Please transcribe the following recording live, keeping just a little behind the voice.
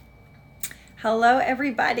Hello,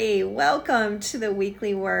 everybody. Welcome to the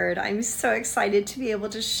Weekly Word. I'm so excited to be able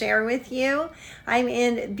to share with you. I'm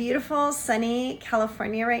in beautiful, sunny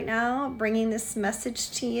California right now, bringing this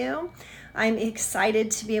message to you. I'm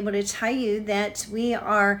excited to be able to tell you that we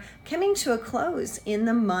are coming to a close in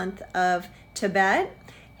the month of Tevet,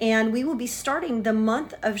 and we will be starting the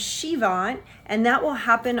month of Shevat, and that will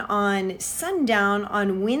happen on sundown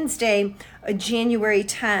on Wednesday, January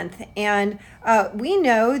 10th. And we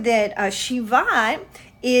know that Shevat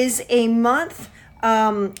is a month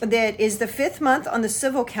that is the 5th month on the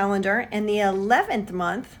civil calendar and the 11th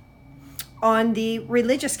month on the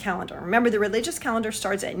religious calendar. Remember, the religious calendar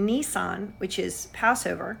starts at Nisan, which is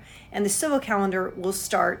Passover, and the civil calendar will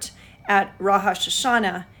start at Rosh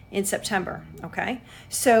Hashanah in September, okay?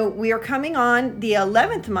 So we are coming on the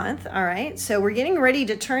 11th month, all right? So we're getting ready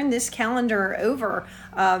to turn this calendar over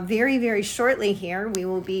very, very shortly here. We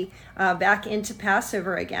will be back into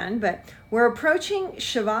Passover again, but we're approaching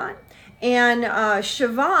Shevat, and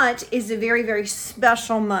Shevat is a very, very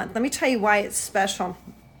special month. Let me tell you why it's special.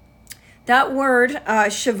 That word,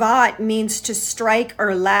 Shevat, means to strike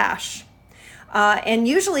or lash. And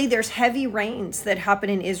usually there's heavy rains that happen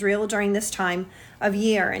in Israel during this time of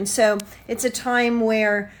year. And so it's a time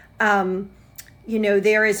where,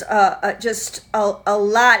 there is just a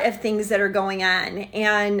lot of things that are going on.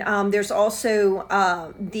 And there's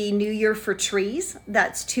also the New Year for trees.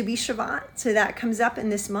 That's Tu B'Shavat. So that comes up in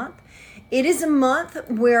this month. It is a month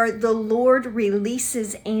where the Lord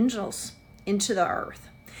releases angels into the earth.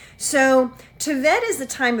 So Tevet is the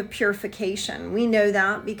time of purification. We know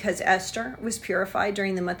that because Esther was purified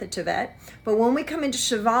during the month of Tevet. But when we come into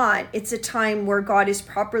Shevat, it's a time where God is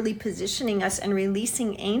properly positioning us and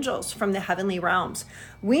releasing angels from the heavenly realms.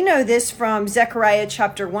 We know this from Zechariah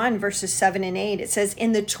chapter 1, verses 7 and 8. It says,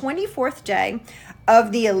 in the 24th day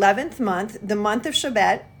of the 11th month, the month of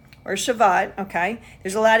Shevat, or Shevat, okay?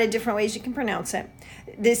 There's a lot of different ways you can pronounce it.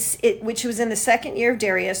 Which was in the 2nd year of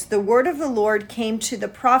Darius, the word of the Lord came to the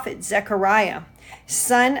prophet Zechariah,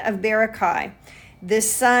 son of Berechiah, the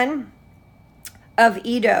son of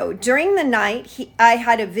Iddo. During the night, I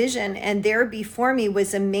had a vision, and there before me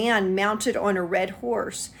was a man mounted on a red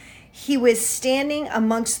horse. He was standing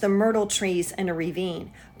amongst the myrtle trees in a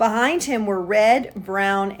ravine. Behind him were red,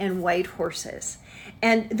 brown, and white horses.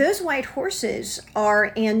 And those white horses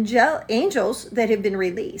are angels that have been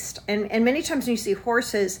released. And many times when you see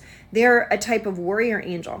horses, they're a type of warrior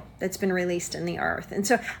angel that's been released in the earth. And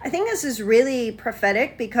so I think this is really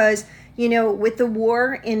prophetic because, with the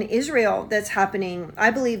war in Israel that's happening, I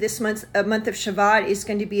believe this month of Shevat is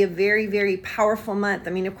going to be a very, very powerful month.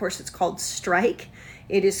 I mean, of course, it's called Strike.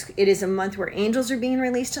 It is a month where angels are being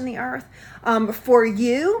released in the earth. For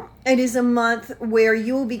you, it is a month where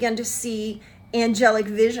you will begin to see angelic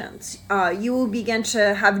visions. You will begin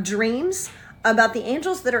to have dreams about the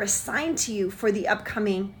angels that are assigned to you for the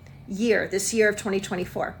upcoming year, this year of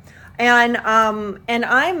 2024. And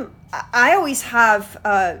I always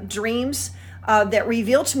have dreams that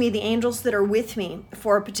reveal to me the angels that are with me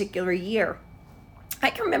for a particular year. I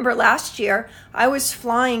can remember last year I was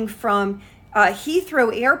flying from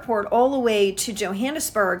Heathrow Airport all the way to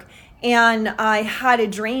Johannesburg, and I had a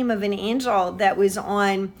dream of an angel that was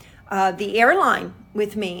on the airline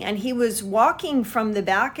with me, and he was walking from the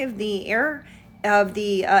back of the airline,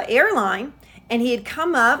 and he had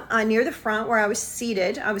come up near the front where I was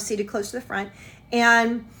seated. I was seated close to the front,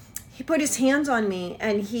 and he put his hands on me,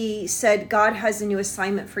 and he said, "God has a new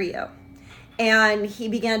assignment for you." And he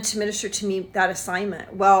began to minister to me that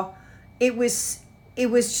assignment. Well, it was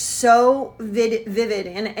so vivid,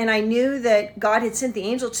 and I knew that God had sent the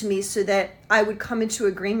angel to me so that I would come into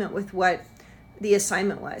agreement with what the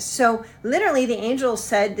assignment was. So literally the angel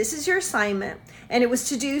said, this is your assignment, and it was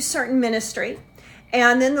to do certain ministry.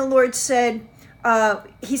 And then the Lord said,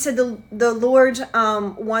 he said, the Lord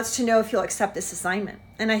wants to know if you'll accept this assignment.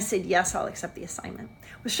 And I said, yes, I'll accept the assignment.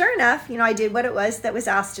 Well, sure enough, I did what it was that was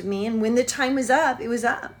asked of me, and when the time was up, it was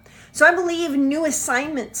up. So I believe new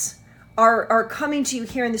assignments are coming to you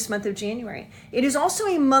here in this month of January. It is also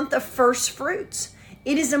a month of first fruits.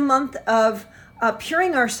 It is a month of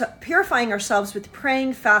purifying ourselves with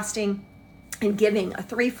praying, fasting, and giving. A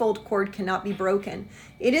threefold cord cannot be broken.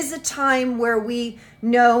 It is a time where we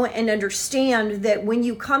know and understand that when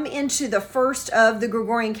you come into the first of the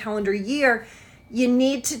Gregorian calendar year, you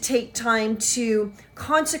need to take time to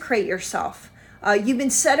consecrate yourself. You've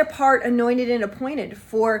been set apart, anointed, and appointed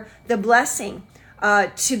for the blessing,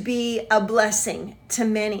 to be a blessing to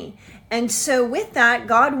many. And so with that,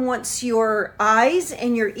 God wants your eyes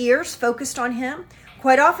and your ears focused on him. Of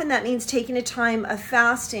Quite often that means taking a time of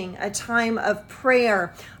fasting, a time of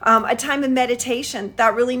prayer, a time of meditation.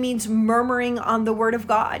 That really means murmuring on the Word of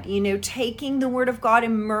God, taking the Word of God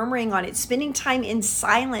and murmuring on it, spending time in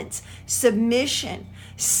silence, submission,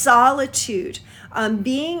 solitude,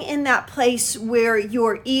 being in that place where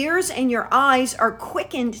your ears and your eyes are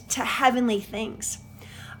quickened to heavenly things.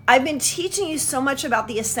 I've been teaching you so much about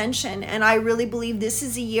the ascension, and I really believe this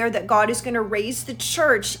is a year that God is going to raise the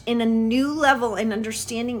church in a new level and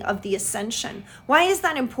understanding of the ascension. Why is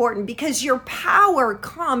that important? Because your power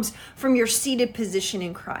comes from your seated position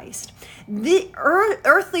in Christ. The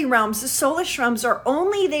earthly realms, the soulish realms, are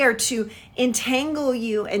only there to entangle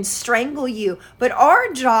you and strangle you, but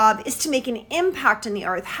our job is to make an impact in the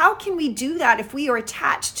earth. How can we do that if we are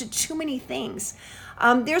attached to too many things?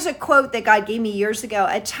 There's a quote that God gave me years ago.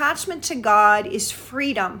 Attachment to God is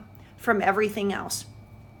freedom from everything else.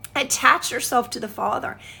 Attach yourself to the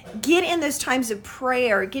Father. Get in those times of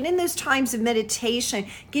prayer. Get in those times of meditation.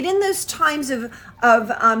 Get in those times of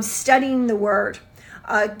studying the Word.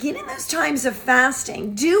 Get in those times of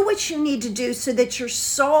fasting. Do what you need to do so that your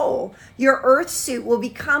soul, your earth suit, will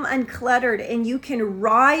become uncluttered and you can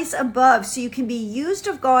rise above, so you can be used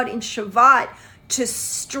of God in Shabbat to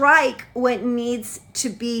strike what needs to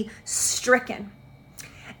be stricken.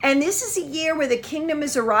 And this is a year where the kingdom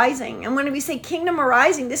is arising. And when we say kingdom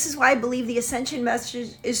arising, this is why I believe the ascension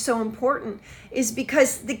message is so important, is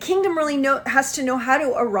because the kingdom really has to know how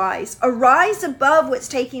to arise above what's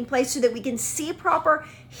taking place so that we can see proper,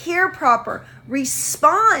 hear proper,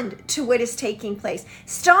 respond to what is taking place.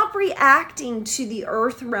 Stop reacting to the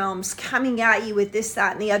earth realms coming at you with this,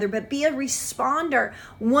 that, and the other, but be a responder,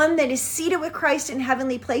 one that is seated with Christ in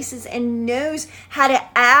heavenly places and knows how to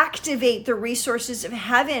activate the resources of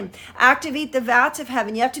heaven, activate the vats of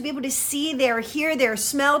heaven. You have to be able to see there, hear there,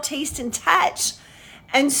 smell, taste, and touch.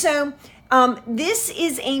 And so this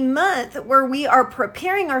is a month where we are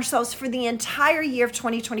preparing ourselves for the entire year of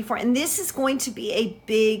 2024. And this is going to be a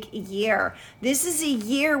big year. This is a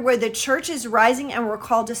year where the church is rising and we're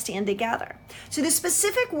called to stand together. So the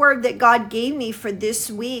specific word that God gave me for this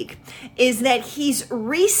week is that He's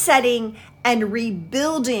resetting and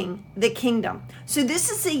rebuilding the kingdom. So this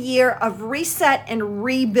is a year of reset and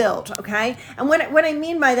rebuild, okay? And what I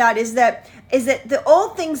mean by that is that the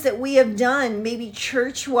old things that we have done, maybe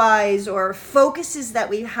church-wise or focuses that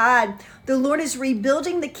we've had, the Lord is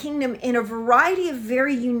rebuilding the kingdom in a variety of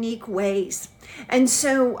very unique ways. And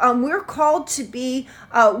so we're called to be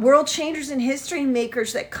world changers and history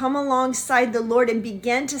makers that come alongside the Lord and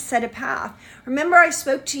begin to set a path. Remember, I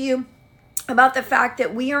spoke to you about the fact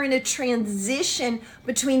that we are in a transition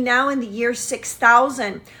between now and the year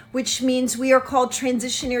 6000, which means we are called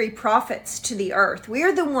transitionary prophets to the earth. We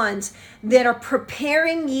are the ones that are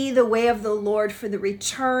preparing ye the way of the Lord for the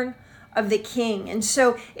return of the King. And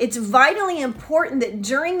so it's vitally important that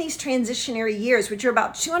during these transitionary years, which are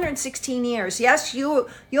about 216 years, yes, you'll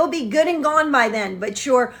be good and gone by then, but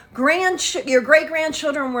your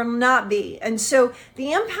great-grandchildren will not be. And so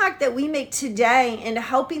the impact that we make today in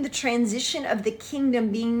helping the transition of the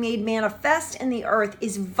kingdom being made manifest in the earth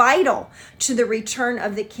is vital to the return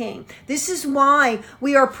of the King. This is why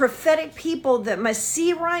we are prophetic people that must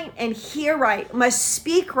see right and hear right, must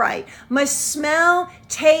speak right, must smell,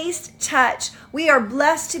 taste, touch. We are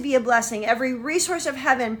blessed to be a blessing. Every resource of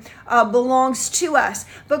heaven belongs to us.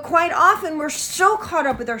 But quite often we're so caught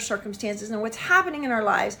up with our circumstances and what's happening in our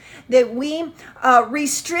lives that we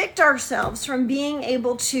restrict ourselves from being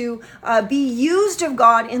able to be used of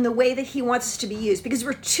God in the way that He wants us to be used, because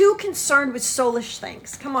we're too concerned with soulish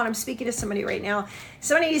things. Come on, I'm speaking to somebody right now.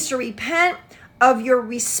 Somebody needs to repent of your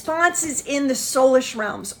responses in the soulish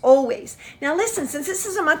realms, always. Now listen, since this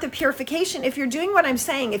is a month of purification, if you're doing what I'm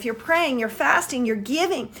saying, if you're praying, you're fasting, you're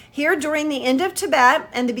giving, here during the end of Tibet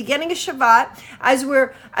and the beginning of Shabbat, as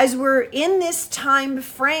we're in this time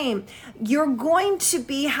frame, you're going to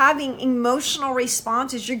be having emotional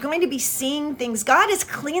responses. You're going to be seeing things. God is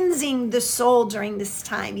cleansing the soul during this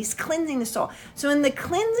time. He's cleansing the soul. So in the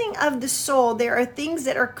cleansing of the soul, there are things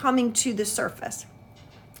that are coming to the surface.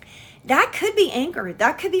 That could be anger.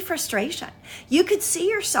 That could be frustration. You could see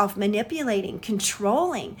yourself manipulating,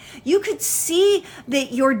 controlling. You could see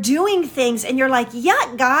that you're doing things and you're like,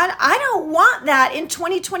 yeah, God, I don't want that in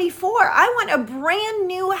 2024. I want a brand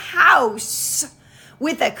new house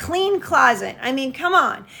with a clean closet. I mean, come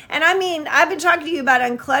on. And I mean, I've been talking to you about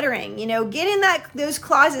uncluttering, get in those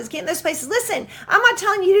closets, get in those places. Listen, I'm not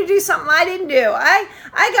telling you to do something I didn't do.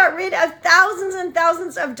 I got rid of thousands and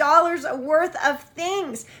thousands of dollars worth of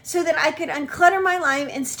things so that I could unclutter my life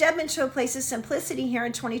and step into a place of simplicity here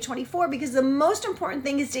in 2024, because the most important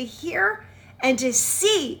thing is to hear and to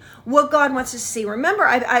see what God wants us to see. Remember,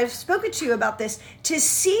 I've spoken to you about this. To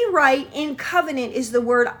see right in covenant is the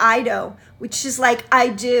word ido, which is like I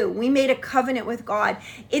do. We made a covenant with God.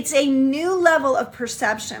 It's a new level of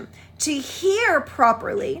perception. To hear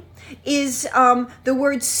properly is the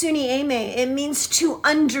word sunieme. It means to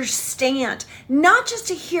understand, not just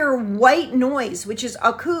to hear white noise, which is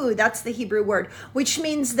aku, that's the Hebrew word, which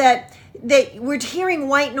means that we're hearing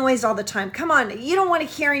white noise all the time. Come on, you don't want to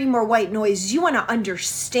hear any more white noise. You want to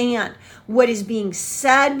understand what is being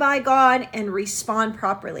said by God and respond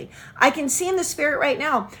properly. I can see in the spirit right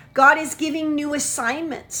now, God is giving new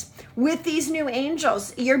assignments with these new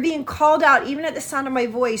angels. You're being called out. Even at the sound of my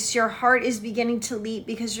voice, your heart is beginning to leap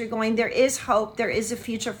because you're going, there is hope. There is a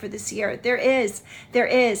future for this year. There is.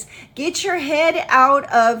 Get your head out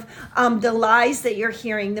of the lies that you're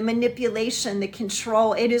hearing, the manipulation, the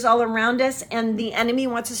control. It is all around us, and the enemy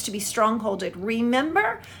wants us to be strongholded.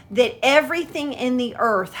 Remember that everything in the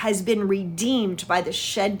earth has been redeemed by the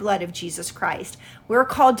shed blood of Jesus Christ. We're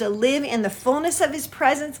called to live in the fullness of his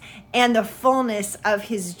presence and the fullness of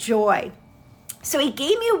his joy. So he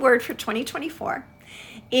gave me a word for 2024.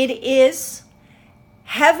 It is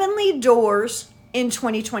heavenly doors in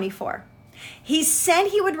 2024. He said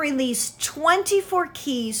he would release 24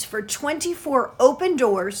 keys for 24 open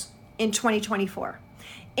doors in 2024.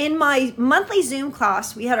 In my monthly Zoom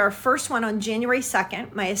class, we had our first one on January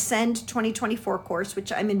 2nd, my Ascend 2024 course, which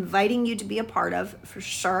I'm inviting you to be a part of for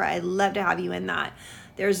sure. I'd love to have you in that.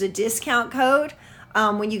 There's a discount code.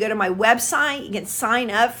 When you go to my website, you can sign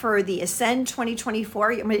up for the Ascend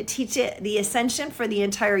 2024. I'm going to teach it the Ascension for the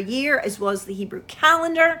entire year, as well as the Hebrew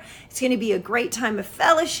calendar. It's going to be a great time of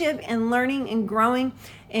fellowship and learning and growing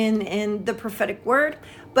in the prophetic word.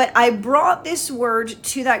 But I brought this word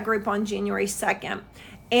to that group on January 2nd.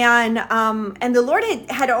 And the Lord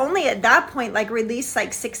had only at that point released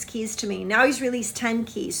 6 keys to me. Now he's released 10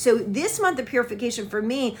 keys. So this month of purification for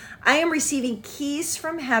me, I am receiving keys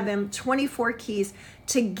from heaven, 24 keys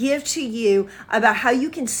to give to you about how you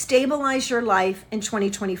can stabilize your life in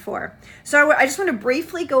 2024. So I just want to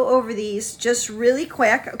briefly go over these just really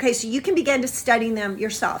quick. Okay, so you can begin to study them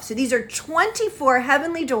yourself. So these are 24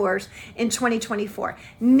 heavenly doors in 2024.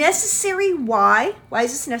 Necessary, why? Why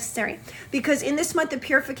is this necessary? Because in this month of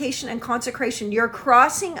purification and consecration, you're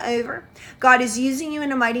crossing over. God is using you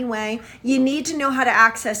in a mighty way. You need to know how to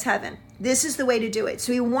access heaven. This is the way to do it.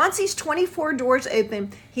 So he wants these 24 doors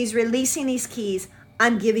open. He's releasing these keys.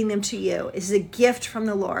 I'm giving them to you. This is a gift from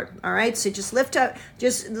the Lord. All right. So just lift up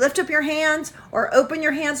your hands or open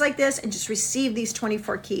your hands like this and just receive these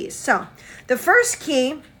 24 keys. So the first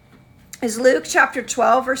key is Luke chapter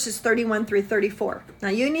 12, verses 31 through 34. Now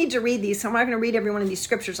you need to read these. So I'm not going to read every one of these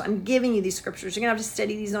scriptures. I'm giving you these scriptures. You're going to have to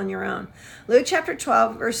study these on your own. Luke chapter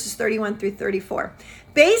 12, verses 31 through 34.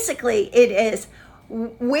 Basically, it is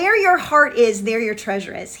where your heart is, there your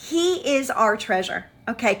treasure is. He is our treasure.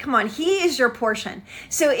 Okay, come on. He is your portion.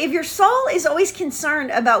 So if your soul is always concerned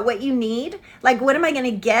about what you need, like what am I going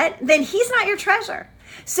to get, then he's not your treasure.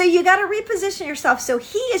 So you got to reposition yourself so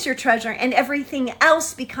he is your treasure and everything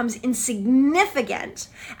else becomes insignificant.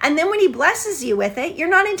 And then when he blesses you with it, you're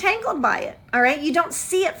not entangled by it. All right. You don't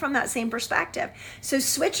see it from that same perspective. So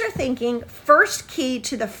switch your thinking. First key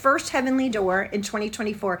to the first heavenly door in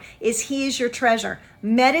 2024 is he is your treasure.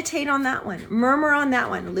 Meditate on that one. Murmur on that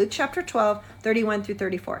one. Luke chapter 12, 31 through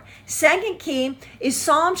 34. Second key is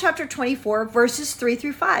Psalm chapter 24, verses 3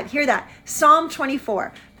 through 5. Hear that. Psalm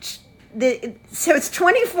 24. So it's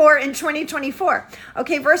 24 in 2024.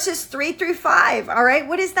 Okay, verses 3 through 5. All right,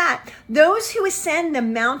 what is that? Those who ascend the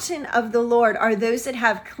mountain of the Lord are those that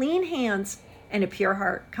have clean hands and a pure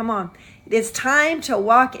heart. Come on. It's time to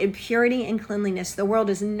walk in purity and cleanliness. The world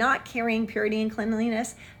is not carrying purity and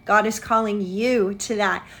cleanliness. God is calling you to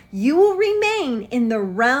that. You will remain in the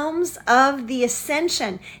realms of the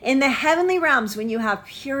ascension, in the heavenly realms, when you have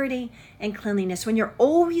purity and cleanliness, when you're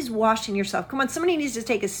always washing yourself. Come on, somebody needs to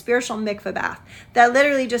take a spiritual mikveh bath. That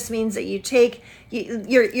literally just means that you're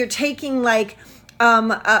taking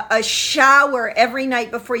a shower every night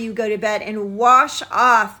before you go to bed and wash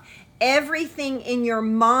off everything in your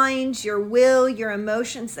mind, your will, your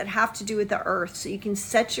emotions that have to do with the earth, so you can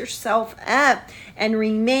set yourself up and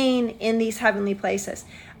remain in these heavenly places.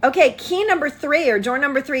 Okay, key number 3 or door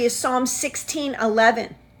number 3 is Psalm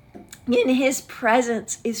 16:11. In his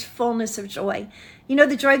presence is fullness of joy. You know,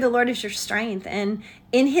 the joy of the Lord is your strength, and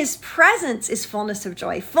in his presence is fullness of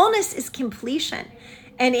joy. Fullness is completion.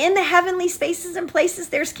 And in the heavenly spaces and places,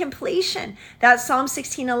 there's completion. That's Psalm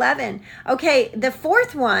 16:11. Okay, the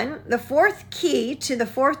fourth key to the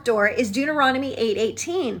fourth door is Deuteronomy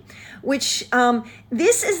 8:18, which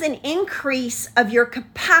this is an increase of your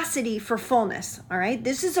capacity for fullness. All right,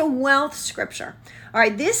 this is a wealth scripture. All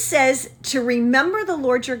right, this says to remember the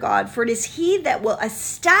Lord your God, for it is he that will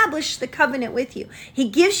establish the covenant with you. He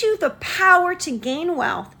gives you the power to gain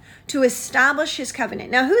wealth, to establish his covenant.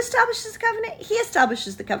 Now, who establishes the covenant? He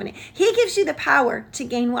establishes the covenant. He gives you the power to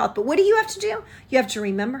gain wealth. But what do you have to do? You have to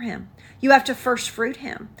remember him. You have to first fruit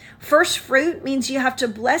him. First fruit means you have to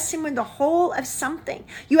bless him with the whole of something.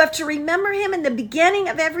 You have to remember him in the beginning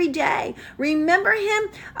of every day. Remember him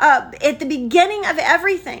at the beginning of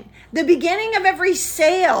everything. The beginning of every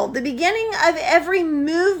sale, the beginning of every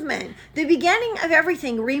movement, the beginning of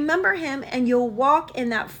everything. Remember him, and you'll walk in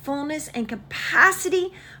that fullness and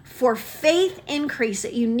capacity for faith increase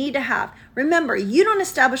that you need to have. Remember, you don't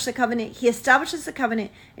establish the covenant. He establishes the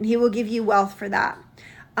covenant, and he will give you wealth for that.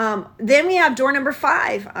 Then we have door number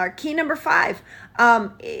 5, our key number 5.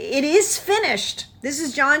 It is finished. This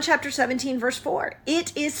is John chapter 17, verse 4.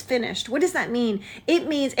 It is finished. What does that mean? It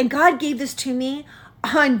means, and God gave this to me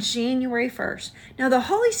on January 1st. Now, the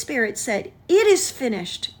Holy Spirit said, it is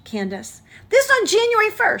finished, Candace. This on January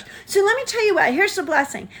 1st. So let me tell you what, here's the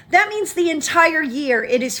blessing. That means the entire year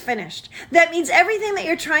it is finished. That means everything that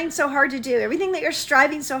you're trying so hard to do, everything that you're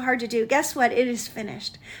striving so hard to do, guess what? It is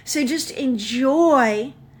finished. So just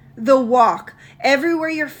enjoy the walk. Everywhere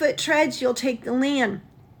your foot treads, you'll take the land.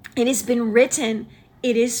 It has been written.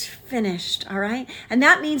 It is finished, all right? And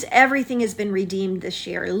that means everything has been redeemed this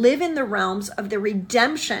year. Live in the realms of the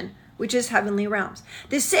redemption, which is heavenly realms.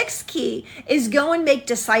 The 6th key is go and make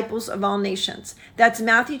disciples of all nations. That's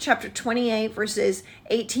Matthew chapter 28, verses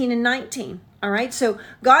 18 and 19. All right, so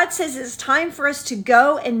God says it's time for us to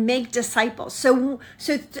go and make disciples. So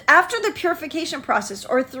after the purification process,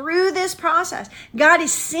 or through this process, God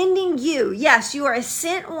is sending you. Yes, you are a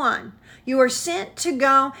sent one. You are sent to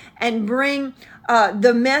go and bring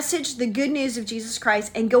the message, the good news of Jesus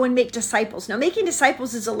Christ, and go and make disciples. Now, making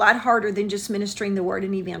disciples is a lot harder than just ministering the word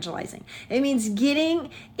and evangelizing. It means getting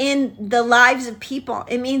in the lives of people.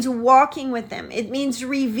 It means walking with them. It means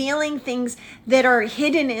revealing things that are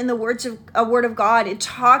hidden in the word of God and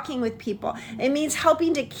talking with people. It means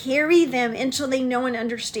helping to carry them until they know and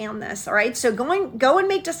understand this. All right, so go and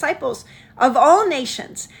make disciples of all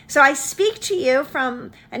nations. So I speak to you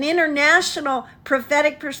from an international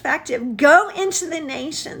prophetic perspective. Go into the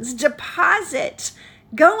nations, deposit,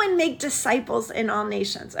 go and make disciples in all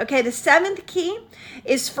nations. Okay, the 7th key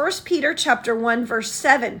is 1 Peter chapter 1, verse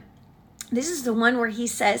 7. This is the one where he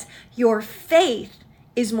says, your faith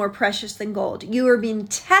is more precious than gold. You are being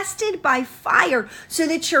tested by fire so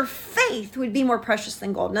that your faith would be more precious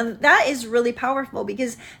than gold. Now that is really powerful,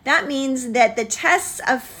 because that means that the tests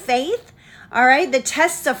of faith, all right, the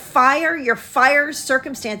tests of fire, your fire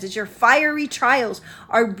circumstances, your fiery trials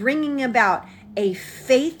are bringing about a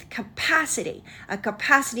faith capacity, a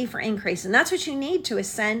capacity for increase. And that's what you need to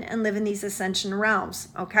ascend and live in these ascension realms,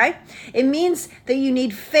 okay? It means that you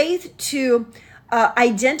need faith to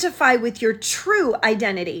identify with your true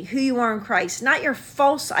identity, who you are in Christ, not your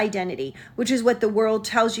false identity, which is what the world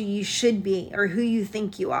tells you you should be or who you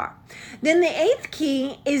think you are. Then the 8th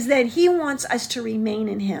key is that he wants us to remain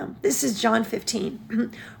in him. This is John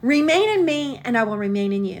 15. Remain in me and I will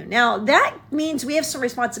remain in you. Now that means we have some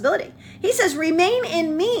responsibility. He says, remain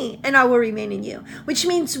in me and I will remain in you, which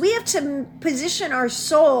means we have to position our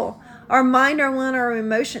soul, our mind, our will, and our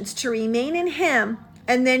emotions to remain in him,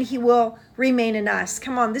 and then he will remain in us.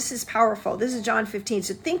 Come on, this is powerful. This is John 15.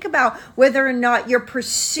 So think about whether or not you're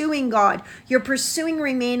pursuing God. You're pursuing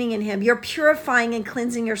remaining in him. You're purifying and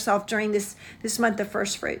cleansing yourself during this month of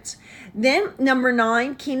first fruits. Then number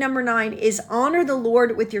 9, key number 9 is honor the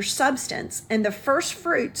Lord with your substance and the first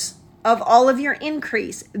fruits of all of your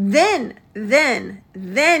increase. Then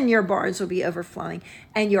your barns will be overflowing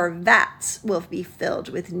and your vats will be filled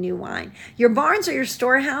with new wine. Your barns are your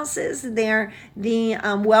storehouses. They're the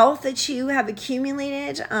wealth that you have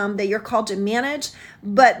accumulated, that you're called to manage.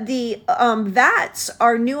 But the vats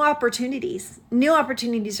are new opportunities. New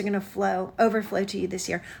opportunities are going to overflow to you this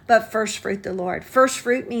year. But first fruit the Lord. First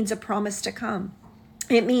fruit means a promise to come.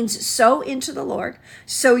 It means sow into the Lord,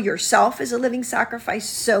 sow yourself as a living sacrifice,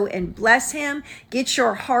 sow and bless him. Get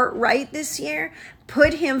your heart right this year.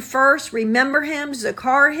 Put him first. Remember him,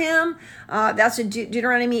 Zakar him. That's a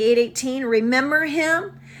Deuteronomy 8:18. Remember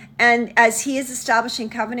him. And as he is establishing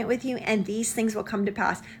covenant with you, and these things will come to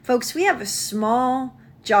pass. Folks, we have a small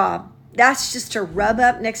job That's just to rub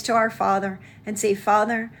up next to our Father and say,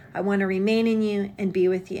 Father, I want to remain in you and be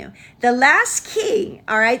with you. The last key,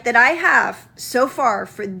 all right, that I have so far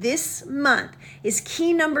for this month is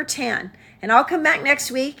key number 10. And I'll come back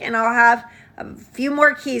next week and I'll have a few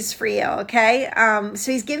more keys for you, okay?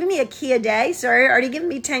 So he's giving me a key a day. So he already given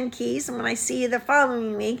me 10 keys. And when I see you the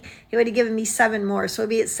following week, he would have given me 7 more. So we'll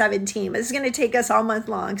be at 17. But this is going to take us all month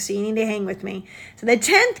long. So you need to hang with me. So the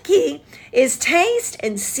 10th key is taste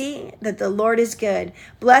and see that the Lord is good.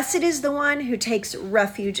 Blessed is the one who takes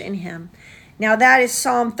refuge in him. Now that is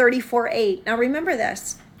Psalm 34:8. Now remember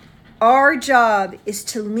this. Our job is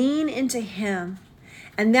to lean into him.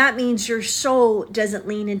 And that means your soul doesn't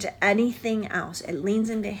lean into anything else. It leans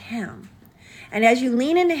into him. And as you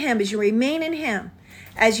lean into him, as you remain in him,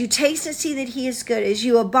 as you taste and see that he is good, as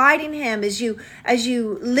you abide in him, as you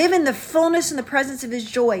live in the fullness and the presence of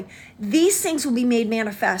his joy, these things will be made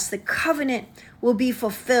manifest. The covenant will be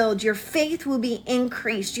fulfilled. Your faith will be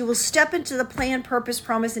increased. You will step into the plan, purpose,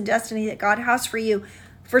 promise, and destiny that God has for you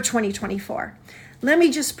for 2024. Let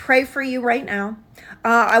me just pray for you right now.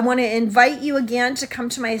 I want to invite you again to come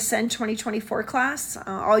to my Ascend 2024 class.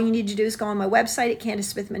 All you need to do is go on my website at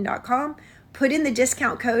CandiceSmithman.com, put in the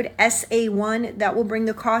discount code SA1. That will bring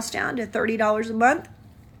the cost down to $30 a month.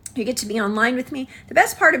 You get to be online with me. The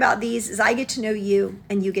best part about these is I get to know you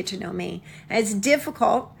and you get to know me. And it's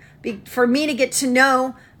difficult for me to get to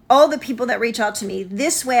know all the people that reach out to me.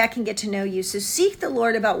 This way I can get to know you. So seek the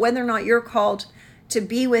Lord about whether or not you're called to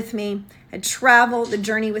be with me and travel the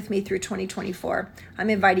journey with me through 2024. I'm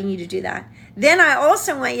inviting you to do that. Then I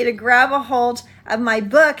also want you to grab a hold of my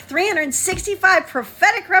book, 365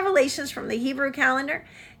 Prophetic Revelations from the Hebrew Calendar.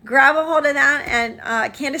 Grab a hold of that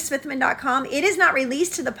at CandiceSmithman.com. It is not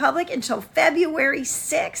released to the public until February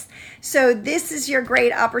 6th. So this is your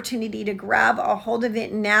great opportunity to grab a hold of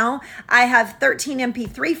it now. I have 13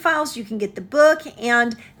 MP3 files. You can get the book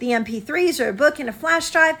and the MP3s or a book and a flash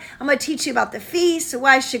drive. I'm going to teach you about the feast.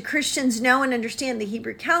 Why should Christians know and understand the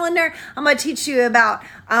Hebrew calendar? I'm going to teach you about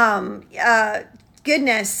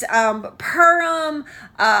Purim.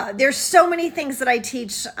 There's so many things that I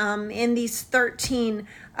teach in these 13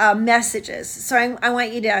 messages. So I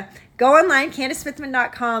want you to go online,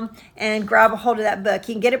 CandiceSmithman.com, and grab a hold of that book.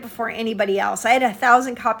 You can get it before anybody else. I had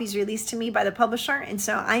 1,000 copies released to me by the publisher, and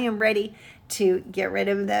so I am ready to get rid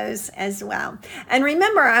of those as well. And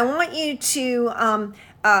remember, I want you to,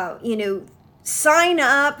 sign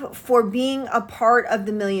up for being a part of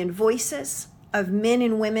the Million Voices of men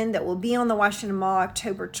and women that will be on the Washington Mall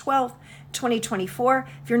October 12th, 2024.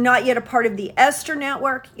 If you're not yet a part of the Esther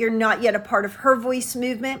Network, you're not yet a part of Her Voice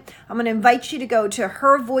Movement, I'm going to invite you to go to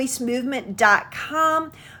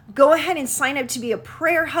hervoicemovement.com. Go ahead and sign up to be a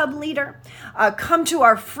prayer hub leader. Come to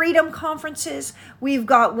our freedom conferences. We've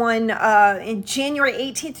got one in January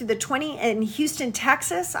 18th through the 20th in Houston,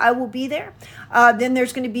 Texas. I will be there. Then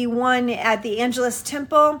there's going to be one at the Angelus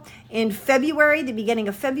Temple in February, the beginning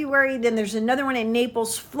of February. Then there's another one in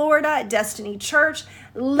Naples, Florida at Destiny Church.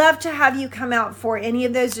 Love to have you come out for any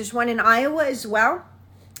of those. There's one in Iowa as well.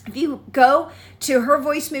 If you go to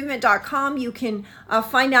hervoicemovement.com, you can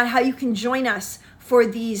find out how you can join us for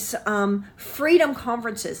these freedom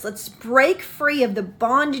conferences. Let's break free of the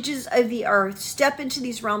bondages of the earth, step into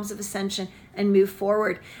these realms of ascension, and move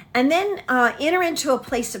forward. And then enter into a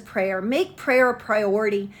place of prayer. Make prayer a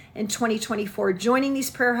priority in 2024, joining these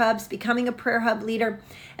prayer hubs, becoming a prayer hub leader.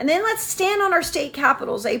 And then let's stand on our state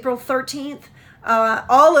capitals, April 13th,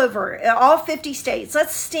 all over, all 50 states.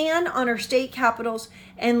 Let's stand on our state capitals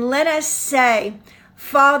and let us say,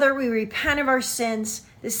 Father, we repent of our sins,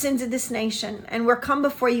 the sins of this nation, and we're come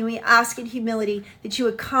before you and we ask in humility that you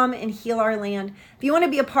would come and heal our land. If you want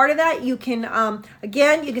to be a part of that, you can,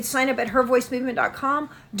 again, you can sign up at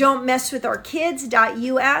hervoicemovement.com. Don't mess with our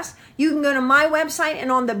kids.us. You can go to my website,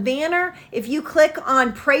 and on the banner, if you click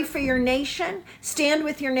on Pray for Your Nation, Stand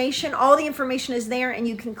with Your Nation, all the information is there, and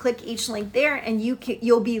you can click each link there, and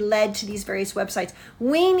you'll be led to these various websites.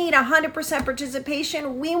 We need 100%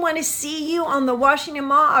 participation. We want to see you on the Washington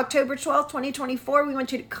Mall, October 12th, 2024. We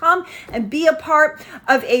want you to come and be a part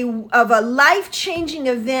of a life-changing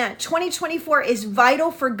event. 2024 is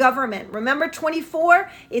vital for government. Remember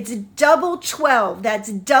 24? It's double 12.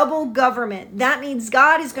 That's double government. That means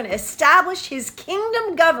God is going to establish his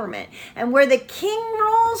kingdom government. And where the king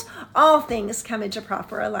rules, all things come into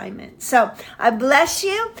proper alignment. So I bless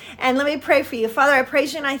you, and let me pray for you. Father, I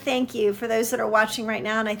praise you and I thank you for those that are watching right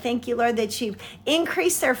now. And I thank you, Lord, that you've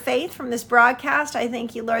increased their faith from this broadcast. I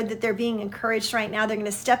thank you, Lord, that they're being encouraged right now. They're going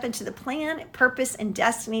to step into the plan, purpose, and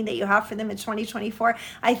destiny that you have for them in 2024.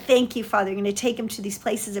 I thank you, Father. You're going to take them to these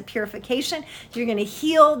places of purification. You're going to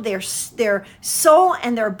heal their soul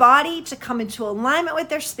and their body to come into alignment with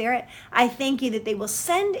their spirit. I thank you that they will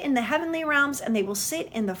ascend in the heavenly realms and they will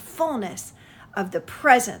sit in the fullness of the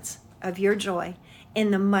presence of your joy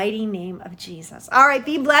in the mighty name of Jesus. All right,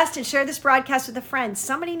 be blessed and share this broadcast with a friend.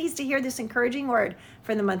 Somebody needs to hear this encouraging word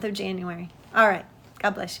for the month of January. All right,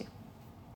 God bless you.